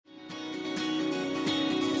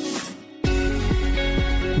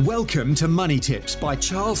Welcome to Money Tips by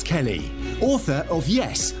Charles Kelly, author of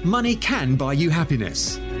Yes, Money Can Buy You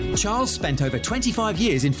Happiness. Charles spent over 25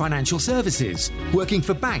 years in financial services, working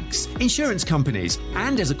for banks, insurance companies,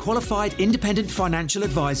 and as a qualified independent financial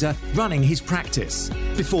advisor running his practice,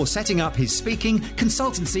 before setting up his speaking,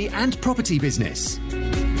 consultancy, and property business.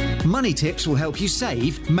 Money Tips will help you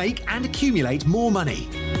save, make, and accumulate more money,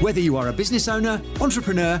 whether you are a business owner,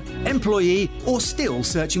 entrepreneur, employee, or still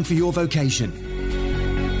searching for your vocation.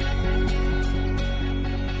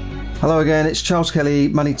 Hello again, it's Charles Kelly,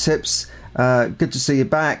 Money Tips. Good to see you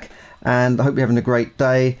back, and I hope you're having a great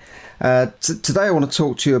day. Today I want to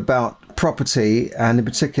talk to you about property, and in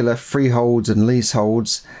particular freeholds and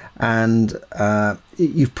leaseholds. And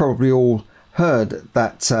you've probably all heard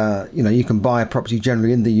that you can buy a property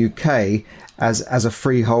generally in the UK as a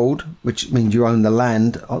freehold, which means you own the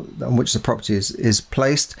land on which the property is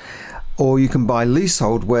placed, or you can buy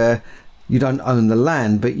leasehold, where you don't own the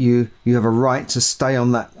land, but you have a right to stay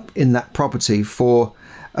in that property for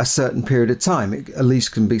a certain period of time. A lease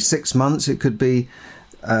can be 6 months, it could be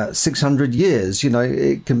 600 years,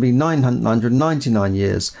 it can be 999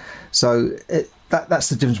 years. So that's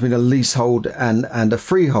the difference between a leasehold and a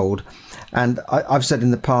freehold. And I've said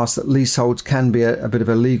in the past that leaseholds can be a bit of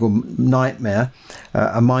a legal nightmare,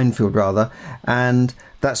 a minefield rather, and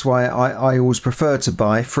that's why I always prefer to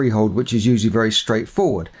buy freehold, which is usually very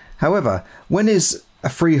straightforward. However, when is a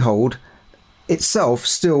freehold itself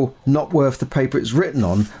still not worth the paper it's written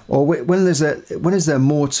on, or when is there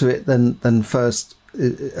more to it than first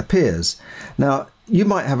appears? Now, you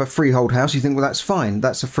might have a freehold house. You think, well, that's fine.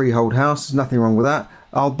 That's a freehold house. There's nothing wrong with that.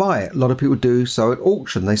 I'll buy it. A lot of people do so at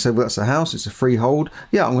auction. They say, well, that's a house. It's a freehold.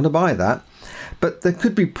 Yeah, I'm going to buy that. But there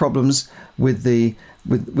could be problems with the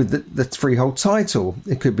freehold title.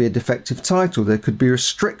 It could be a defective title. There could be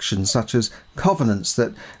restrictions such as covenants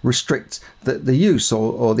that restrict the use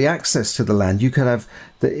or the access to the land. You could have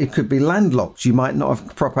it could be landlocked. You might not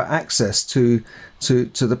have proper access to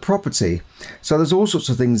the property. So there's all sorts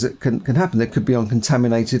of things that can happen. There could be on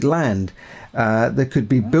contaminated land. There could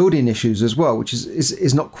be building issues as well, which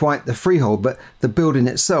is not quite the freehold, but the building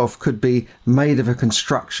itself could be made of a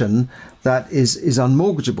construction that is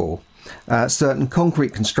unmortgageable. Certain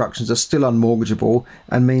concrete constructions are still unmortgageable,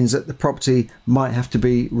 and means that the property might have to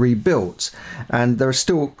be rebuilt. And there are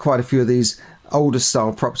still quite a few of these older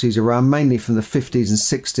style properties around, mainly from the 50s and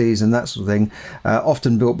 60s and that sort of thing,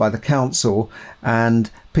 often built by the council, and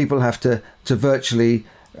people have to virtually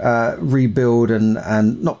rebuild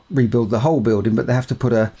and not rebuild the whole building, but they have to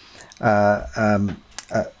put a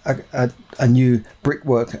new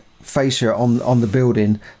brickwork fascia on the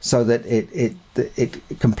building so that it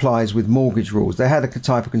complies with mortgage rules. They had a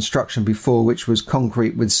type of construction before which was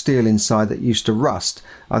concrete with steel inside that used to rust.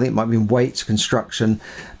 I think it might have been Waite construction,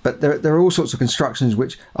 but there are all sorts of constructions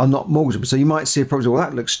which are not mortgageable. So you might see a property, well,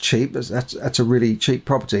 that looks cheap, that's a really cheap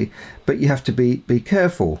property, but you have to be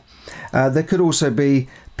careful. There could also be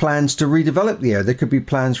plans to redevelop the area. There could be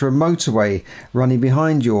plans for a motorway running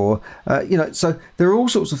behind you, so there are all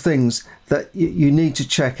sorts of things that you need to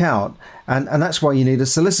check out, and that's why you need a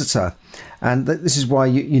solicitor. And this is why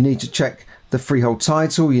you need to check the freehold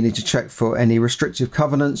title, you need to check for any restrictive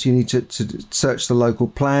covenants, you need to search the local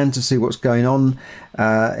plan to see what's going on,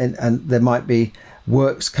 and there might be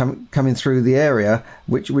works coming through the area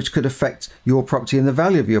which could affect your property and the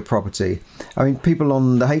value of your property. I mean, people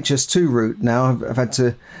on the HS2 route now have had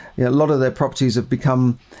to, a lot of their properties have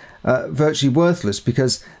become virtually worthless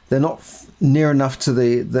because they're not near enough to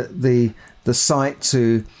the site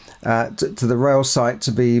to the rail site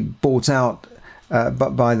to be bought out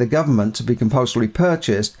but by the government to be compulsorily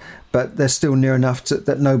purchased, but they're still near enough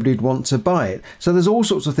that nobody'd want to buy it. So there's all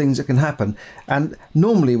sorts of things that can happen. And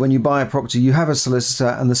normally when you buy a property, you have a solicitor,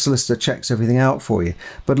 and the solicitor checks everything out for you.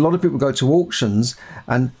 But a lot of people go to auctions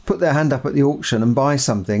and put their hand up at the auction and buy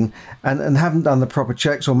something and haven't done the proper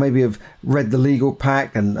checks, or maybe have read the legal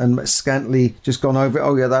pack and scantily just gone over it.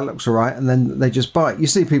 Oh yeah, that looks all right. And then they just buy it. You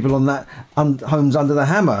see people on that Homes Under the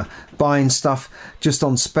Hammer buying stuff just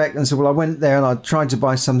on spec, and say, well, I went there and I tried to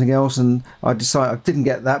buy something else and I decided I didn't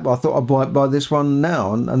get that, but I thought I'd buy this one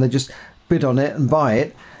now, and they just bid on it and buy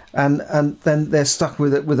it, and then they're stuck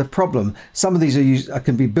with a problem. Some of these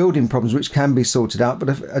can be building problems which can be sorted out,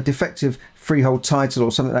 but a defective freehold title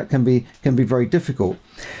or something that can be very difficult.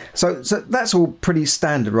 So that's all pretty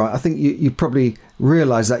standard, right? I think you probably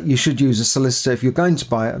realise that you should use a solicitor if you're going to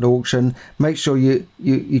buy it at auction. Make sure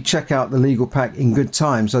you check out the legal pack in good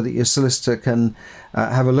time so that your solicitor can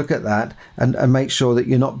have a look at that and make sure that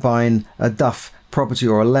you're not buying a duff property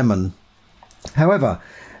or a lemon. However,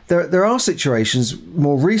 there are situations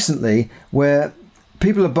more recently where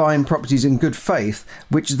people are buying properties in good faith,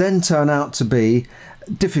 which then turn out to be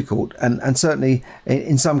difficult and certainly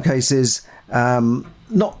in some cases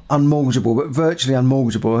not unmortgageable, but virtually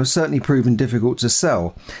unmortgageable, have certainly proven difficult to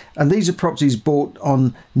sell. And these are properties bought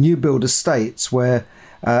on new build estates where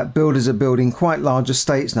builders are building quite large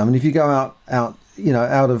estates now. I mean, if you go out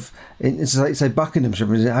of, say,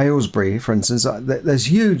 Buckinghamshire, Aylesbury, for instance,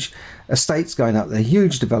 there's huge estates going up there,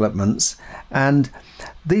 huge developments, and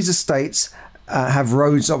these estates have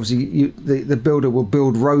roads. Obviously, the builder will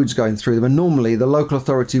build roads going through them, and normally the local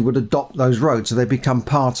authority would adopt those roads, so they become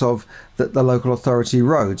part of the local authority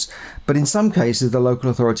roads. But in some cases, the local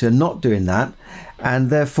authority are not doing that, and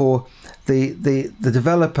therefore the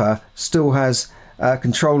developer still has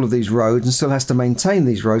control of these roads and still has to maintain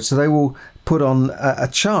these roads. So they will put on a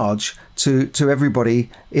charge to everybody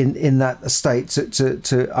in that estate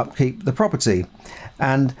to upkeep the property.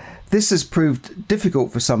 And this has proved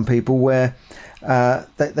difficult for some people where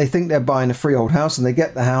they think they're buying a freehold house, and they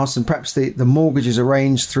get the house, and perhaps the mortgage is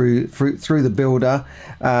arranged through the builder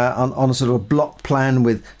on a sort of a block plan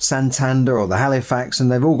with Santander or the Halifax,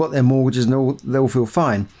 and they've all got their mortgages and they all feel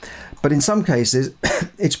fine. But in some cases,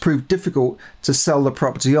 it's proved difficult to sell the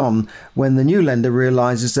property on when the new lender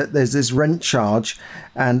realises that there's this rent charge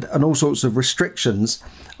and all sorts of restrictions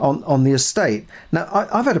on the estate. Now,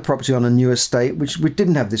 I've had a property on a new estate which we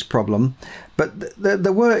didn't have this problem, but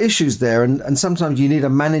there were issues there, and sometimes you need a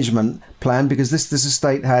management plan, because this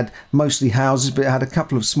estate had mostly houses, but it had a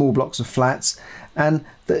couple of small blocks of flats, and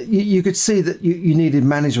you could see that you needed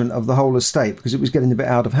management of the whole estate because it was getting a bit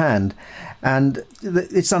out of hand. And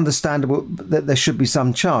it's understandable that there should be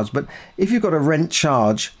some charge, but if you've got a rent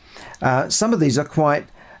charge, some of these are quite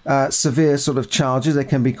severe sort of charges. They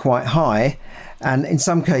can be quite high, and in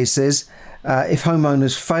some cases, if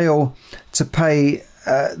homeowners fail to pay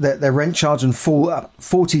their rent charge and fall up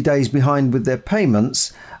 40 days behind with their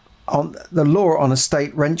payments, on the law on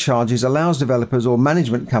estate rent charges allows developers or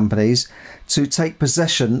management companies to take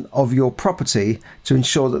possession of your property to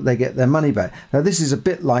ensure that they get their money back. Now, this is a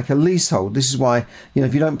bit like a leasehold. This is why,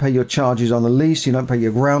 if you don't pay your charges on a lease, you don't pay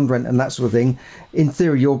your ground rent and that sort of thing, in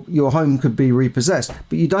theory your home could be repossessed.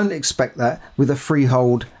 But you don't expect that with a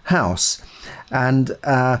freehold house. And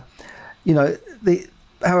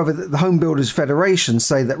However, the Home Builders Federation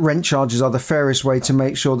say that rent charges are the fairest way to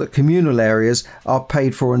make sure that communal areas are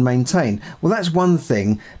paid for and maintained. Well, that's one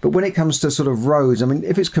thing, but when it comes to sort of roads, I mean,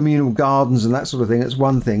 if it's communal gardens and that sort of thing, that's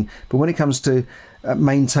one thing. But when it comes to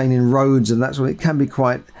maintaining roads and that sort of thing, it can be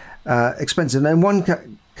quite expensive. And one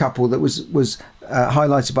couple that was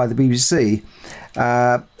highlighted by the BBC,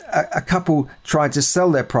 a couple tried to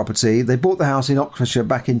sell their property. They bought the house in Oxfordshire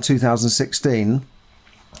back in 2016.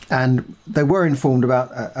 And they were informed about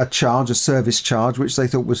a service charge, which they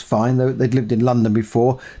thought was fine. They'd lived in London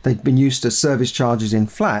before. They'd been used to service charges in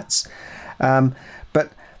flats.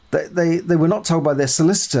 But they were not told by their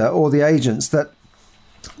solicitor or the agents that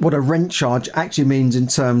what a rent charge actually means in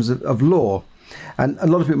terms of law. And a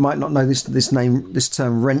lot of people might not know this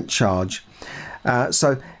term rent charge.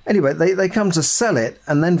 So anyway, they come to sell it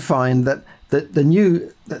and then find that the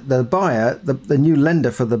new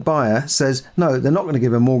lender for the buyer says no, they're not going to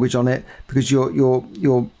give a mortgage on it because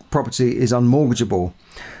your property is unmortgageable.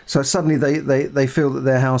 So suddenly they feel that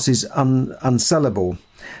their house is unsellable.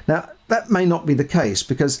 Now that may not be the case,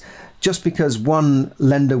 because just because one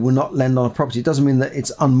lender will not lend on a property doesn't mean that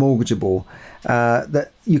it's unmortgageable.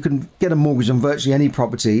 That you can get a mortgage on virtually any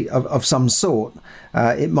property of some sort.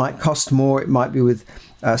 It might cost more. It might be with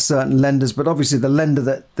certain lenders, but obviously the lender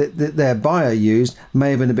that their buyer used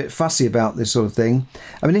may have been a bit fussy about this sort of thing.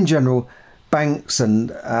 I mean, in general, banks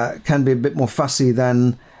can be a bit more fussy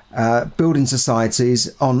than building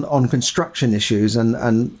societies on construction issues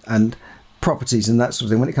and properties and that sort of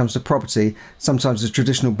thing. When it comes to property, sometimes the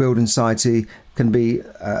traditional building society can be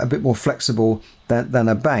a bit more flexible than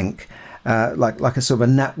a bank. Like a sort of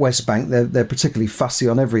a NatWest bank, they're particularly fussy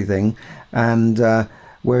on everything, and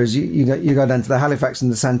whereas you go down to the Halifax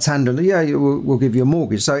and the Santander, and we'll give you a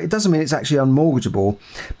mortgage. So it doesn't mean it's actually unmortgageable.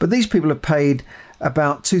 But these people have paid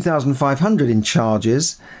about $2,500 in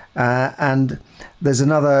charges, and there's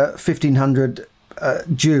another $1,500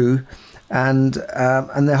 due, and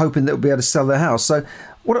they're hoping that they'll be able to sell their house. So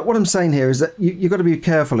what I'm saying here is that you've got to be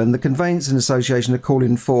careful, and the Conveyancing Association are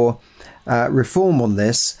calling for reform on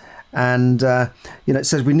this. And it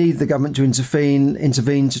says we need the government to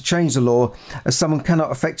intervene to change the law, as someone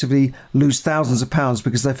cannot effectively lose thousands of pounds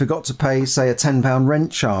because they forgot to pay, say, a £10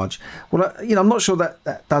 rent charge. Well, I'm not sure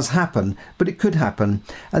that does happen, but it could happen.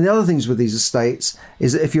 And the other things with these estates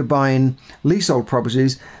is that if you're buying leasehold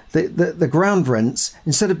properties, the ground rents,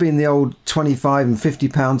 instead of being the old £25 and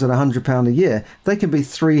 £50 and £100 a year, they can be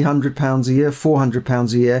 £300 a year,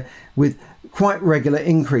 £400 a year, with quite regular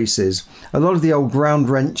increases. A lot of the old ground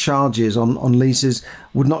rent charges on leases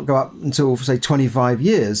would not go up until, say, 25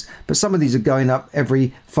 years, but some of these are going up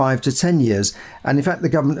every 5 to 10 years. And in fact, the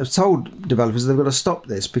government have told developers they've got to stop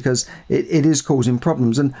this because it is causing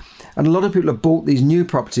problems. And a lot of people have bought these new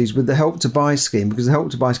properties with the Help to Buy scheme, because the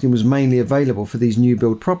Help to Buy scheme was mainly available for these new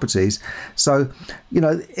build properties. So,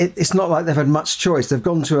 it's not like they've had much choice. They've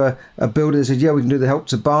gone to a builder and said, yeah, we can do the Help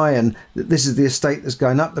to Buy, and this is the estate that's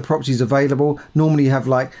going up, the property's available. Normally you have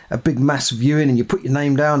like a big mass viewing and you put your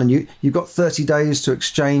name down and you've got 30 days to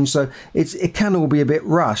exchange. So it can all be a bit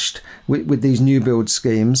rushed with these new build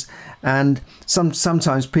schemes. And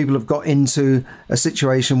sometimes people have got into a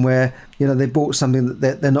situation where, they bought something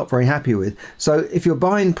that they're not very happy with. So if you're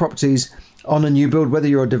buying properties on a new build, whether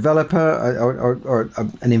you're a developer or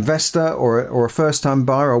an investor or a first-time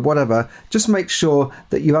buyer or whatever, just make sure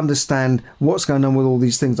that you understand what's going on with all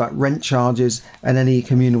these things like rent charges and any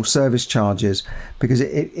communal service charges, because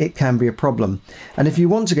it can be a problem. And if you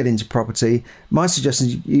want to get into property, my suggestion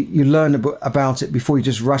is you learn about it before you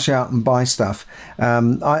just rush out and buy stuff.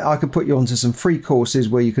 I could put you onto some free courses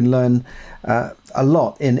where you can learn a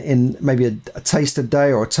lot in maybe a taste a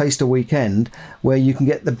day or a taste a weekend, where you can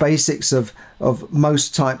get the basics of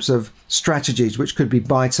most types of strategies, which could be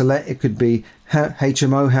buy to let, it could be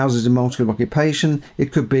HMO, houses in multiple occupation,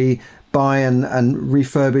 it could be buy and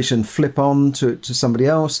refurbish and flip on to somebody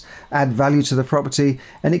else, add value to the property,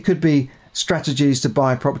 and it could be strategies to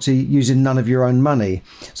buy a property using none of your own money.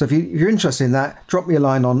 So if you're interested in that, drop me a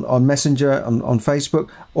line on Messenger, on Facebook,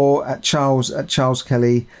 or at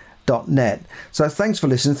charles@charleskelly.net. So thanks for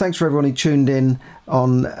listening. Thanks for everyone who tuned in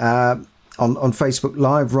on Facebook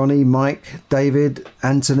Live. Ronnie, Mike, David,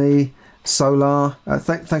 Anthony, Solar.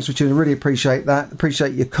 Thanks for tuning in. Really appreciate that.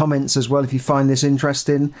 Appreciate your comments as well if you find this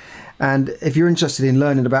interesting. And if you're interested in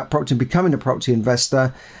learning about property and becoming a property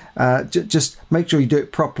investor, just make sure you do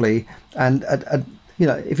it properly. And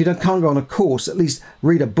if you can't go on a course, at least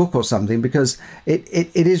read a book or something, because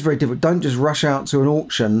it is very difficult. Don't just rush out to an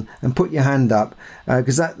auction and put your hand up,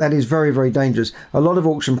 because that is very, very dangerous. A lot of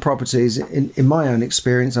auction properties, in my own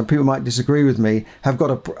experience, and people might disagree with me, have got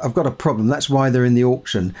a problem. That's why they're in the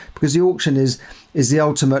auction, because the auction is the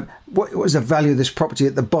ultimate. What is the value of this property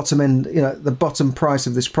at the bottom end? The bottom price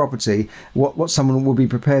of this property. What someone will be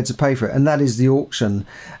prepared to pay for it, and that is the auction.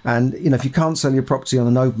 And if you can't sell your property on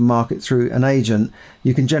an open market through an agent,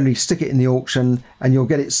 you can generally stick it in the auction and you'll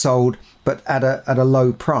get it sold, but at a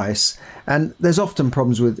low price. And there's often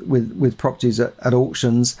problems with properties at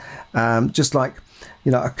auctions, just like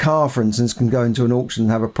a car, for instance, can go into an auction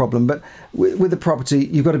and have a problem. But with the property,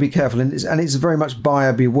 you've got to be careful, and it's very much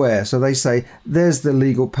buyer beware. So they say, there's the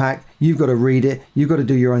legal pack, you've got to read it, you've got to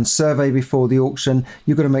do your own survey before the auction,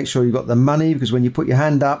 you've got to make sure you've got the money, because when you put your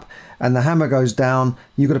hand up and the hammer goes down,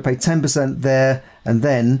 you've got to pay 10% there and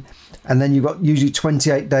then you've got usually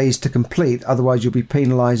 28 days to complete. Otherwise you'll be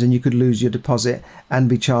penalised and you could lose your deposit and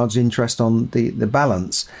be charged interest on the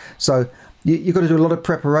balance. So you've got to do a lot of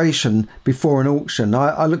preparation before an auction.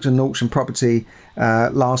 I looked at an auction property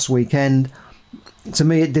last weekend. To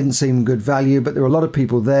me, it didn't seem good value, but there were a lot of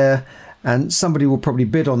people there, and somebody will probably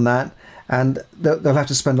bid on that, and they'll have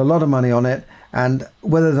to spend a lot of money on it. And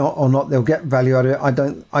whether or not they'll get value out of it,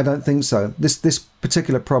 I don't think so. This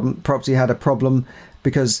particular property had a problem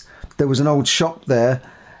because there was an old shop there,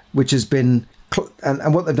 which has been.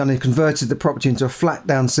 And what they've done is converted the property into a flat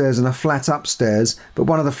downstairs and a flat upstairs, but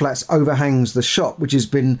one of the flats overhangs the shop, which has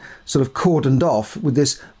been sort of cordoned off with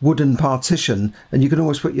this wooden partition, and you can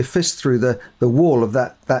almost put your fist through the wall of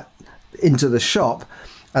that into the shop,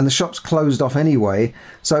 and the shop's closed off anyway.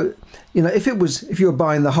 So if you were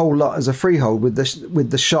buying the whole lot as a freehold with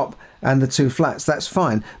the shop and the two flats, that's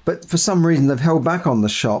fine, but for some reason they've held back on the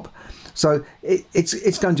shop. So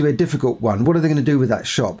it's going to be a difficult one. What are they going to do with that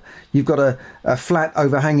shop? You've got a flat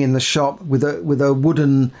overhanging the shop with a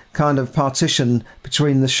wooden kind of partition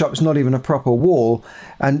between the shop. It's not even a proper wall.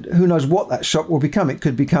 And who knows what that shop will become. It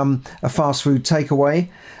could become a fast food takeaway,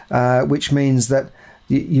 which means that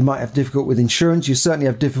you might have difficulty with insurance. You certainly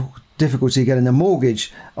have difficulty getting a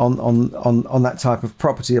mortgage on that type of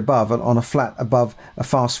property on a flat above a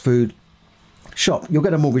fast food shop. You'll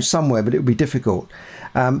get a mortgage somewhere, but it will be difficult.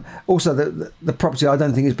 Also, the property I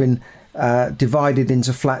don't think has been divided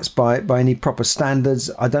into flats by any proper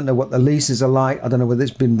standards. I don't know what the leases are like. I don't know whether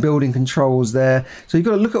there's been building controls there. So you've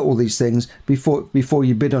got to look at all these things before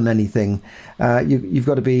you bid on anything. You've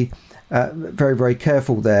got to be very, very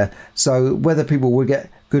careful there. So whether people will get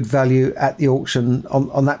good value at the auction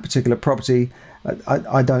on that particular property,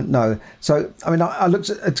 I don't know. So I mean, I looked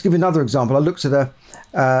at, to give you another example, I looked at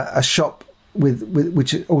a shop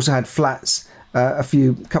which also had flats a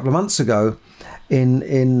couple of months ago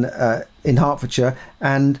in Hertfordshire,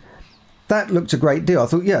 and that looked a great deal. I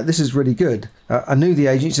thought, yeah, this is really good. I knew the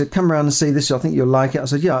agent. He said, come around and see this. I think you'll like it. I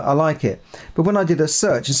said, yeah, I like it. But when I did a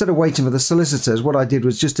search, instead of waiting for the solicitors, what I did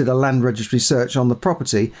was just did a land registry search on the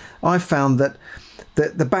property. I found that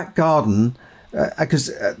the back garden, because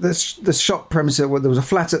the shop premises, well, there was a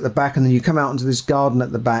flat at the back, and then you come out into this garden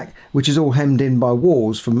at the back, which is all hemmed in by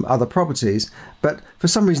walls from other properties. But for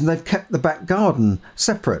some reason, they've kept the back garden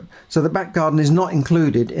separate. So the back garden is not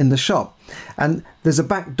included in the shop. And there's a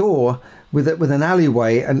back door with an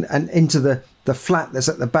alleyway and into the flat that's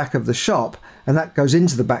at the back of the shop, and that goes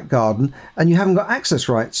into the back garden, and you haven't got access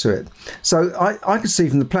rights to it. So I could see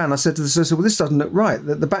from the plan, I said to the solicitor, well, this doesn't look right.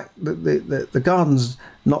 The garden's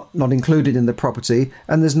not included in the property,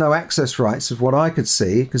 and there's no access rights of what I could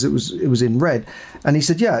see, because it was in red. And he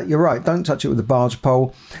said, yeah, you're right, don't touch it with a barge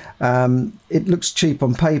pole. It looks cheap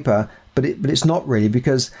on paper, but it's not really,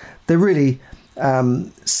 because they're really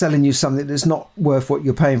selling you something that's not worth what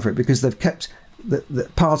you're paying for it, because they've kept the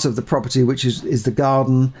part of the property which is the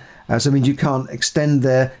garden, so it means you can't extend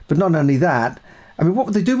there. But not only that, I mean, what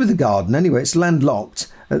would they do with the garden anyway? It's landlocked.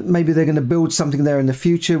 Maybe they're going to build something there in the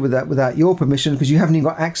future without your permission, because you haven't even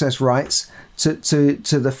got access rights to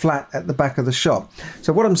the flat at the back of the shop.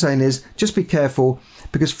 So what I'm saying is, just be careful,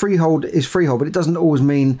 because freehold is freehold, but it doesn't always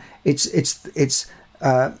mean it's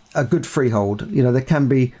a good freehold. You know, there can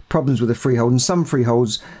be problems with a freehold, and some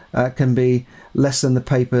freeholds can be less than the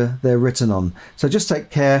paper they're written on. So just take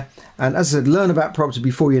care, and as I said, learn about property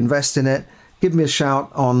before you invest in it. Give me a shout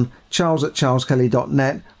on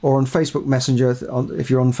charles@charleskelly.net or on Facebook Messenger if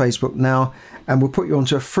you're on Facebook now, and we'll put you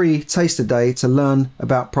onto a free taster day to learn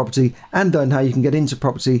about property and learn how you can get into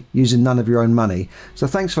property using none of your own money. So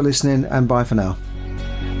thanks for listening, and bye for now.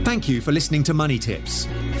 Thank you for listening to Money Tips.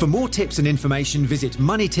 For more tips and information, visit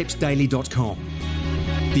moneytipsdaily.com.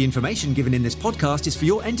 The information given in this podcast is for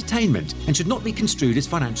your entertainment and should not be construed as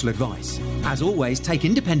financial advice. As always, take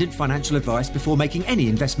independent financial advice before making any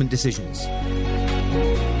investment decisions.